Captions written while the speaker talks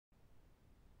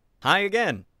Hi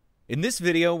again! In this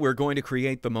video, we're going to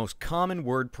create the most common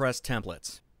WordPress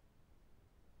templates.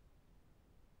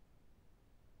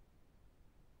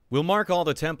 We'll mark all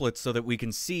the templates so that we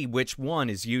can see which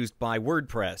one is used by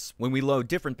WordPress when we load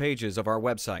different pages of our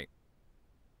website.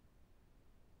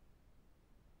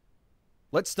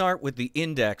 Let's start with the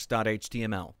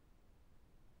index.html.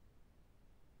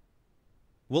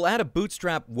 We'll add a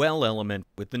bootstrap well element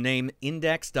with the name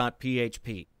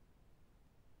index.php.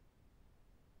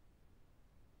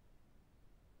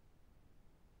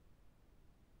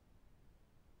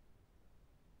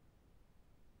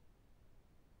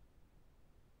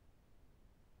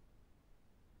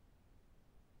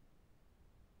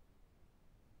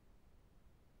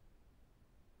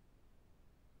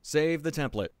 Save the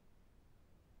template.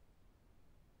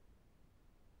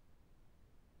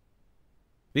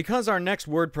 Because our next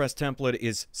WordPress template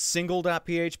is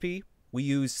single.php, we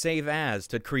use save as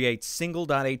to create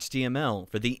single.html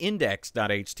for the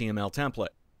index.html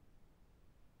template.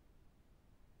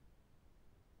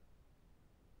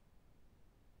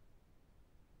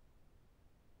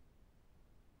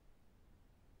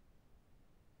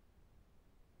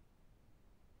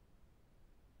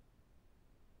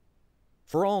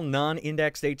 For all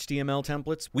non-indexed HTML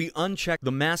templates, we uncheck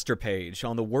the master page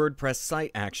on the WordPress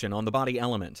site action on the body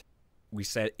element. We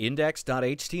set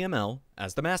index.html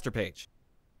as the master page.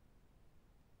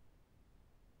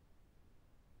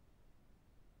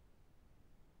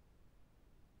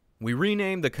 We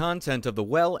rename the content of the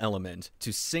well element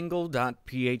to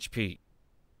single.php.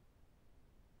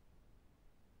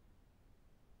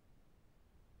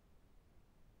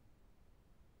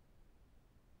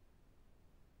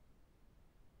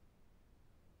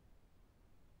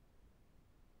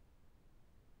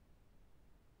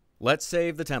 Let's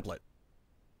save the template.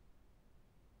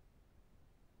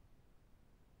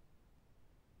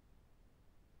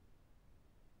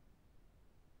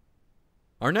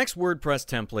 Our next WordPress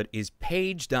template is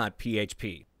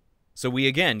page.php. So we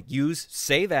again use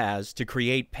save as to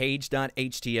create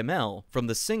page.html from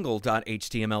the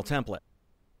single.html template.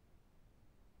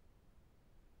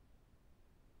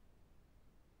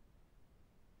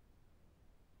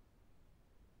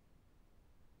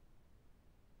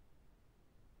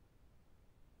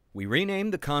 We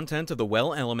rename the content of the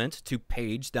well element to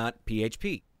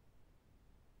page.php.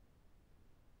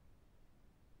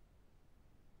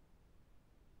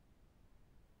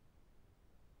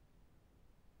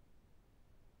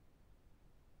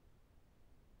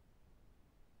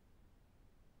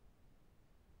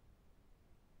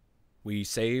 We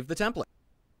save the template.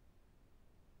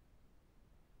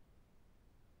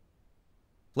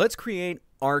 Let's create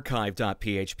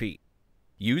archive.php.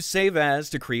 Use save as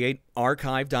to create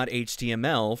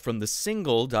archive.html from the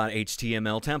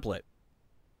single.html template.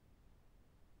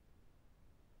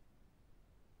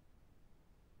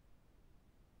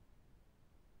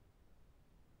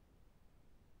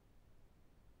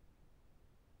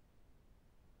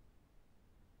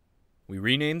 We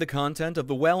rename the content of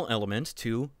the well element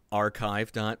to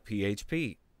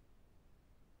archive.php.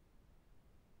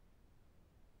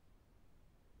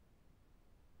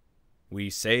 We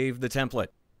save the template.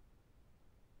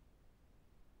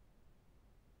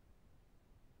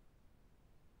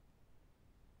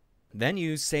 Then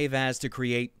use save as to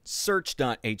create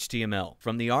search.html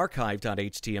from the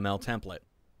archive.html template.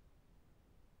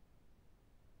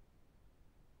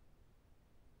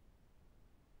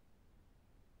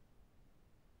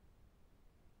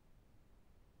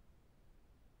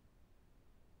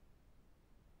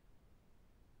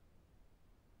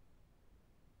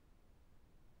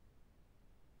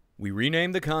 We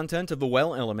rename the content of the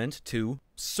well element to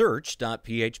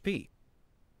search.php.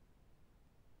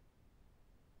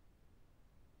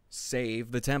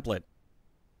 Save the template.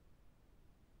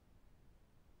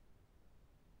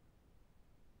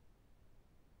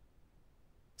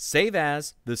 Save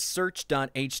as the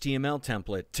search.html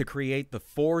template to create the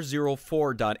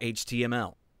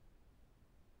 404.html.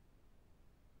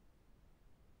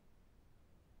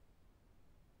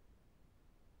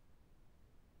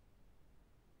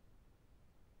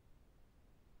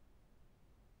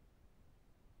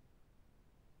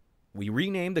 We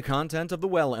rename the content of the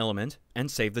well element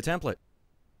and save the template.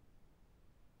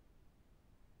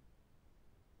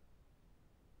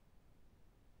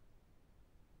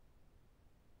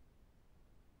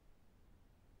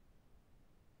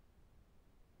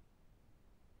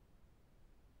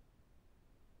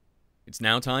 It's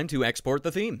now time to export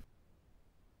the theme.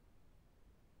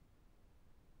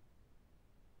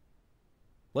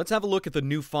 Let's have a look at the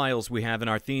new files we have in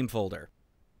our theme folder.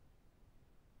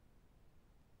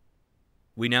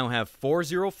 We now have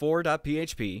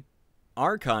 404.php,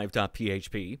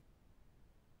 archive.php,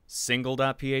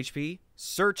 single.php,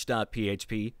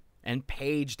 search.php, and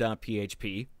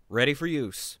page.php ready for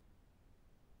use.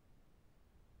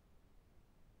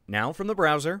 Now from the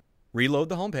browser, reload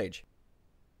the homepage.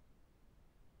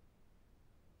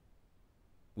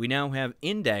 We now have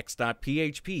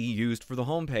index.php used for the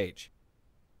homepage.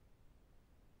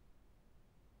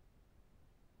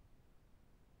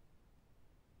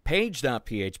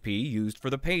 Page.php used for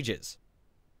the pages.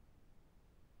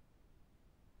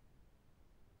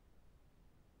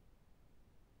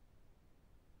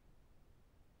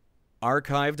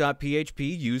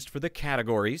 Archive.php used for the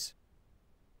categories.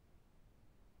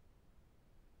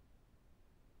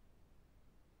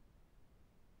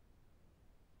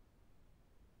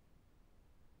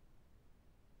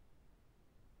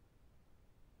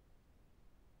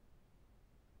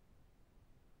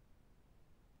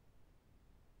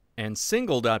 And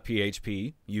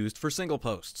single.php used for single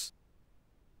posts.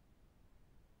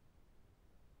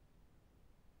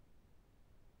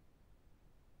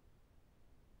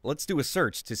 Let's do a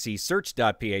search to see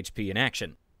search.php in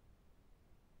action.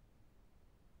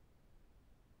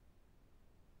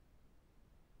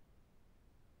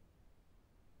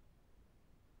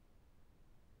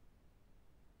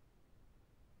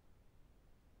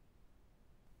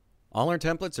 All our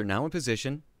templates are now in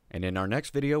position, and in our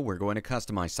next video we're going to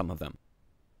customize some of them.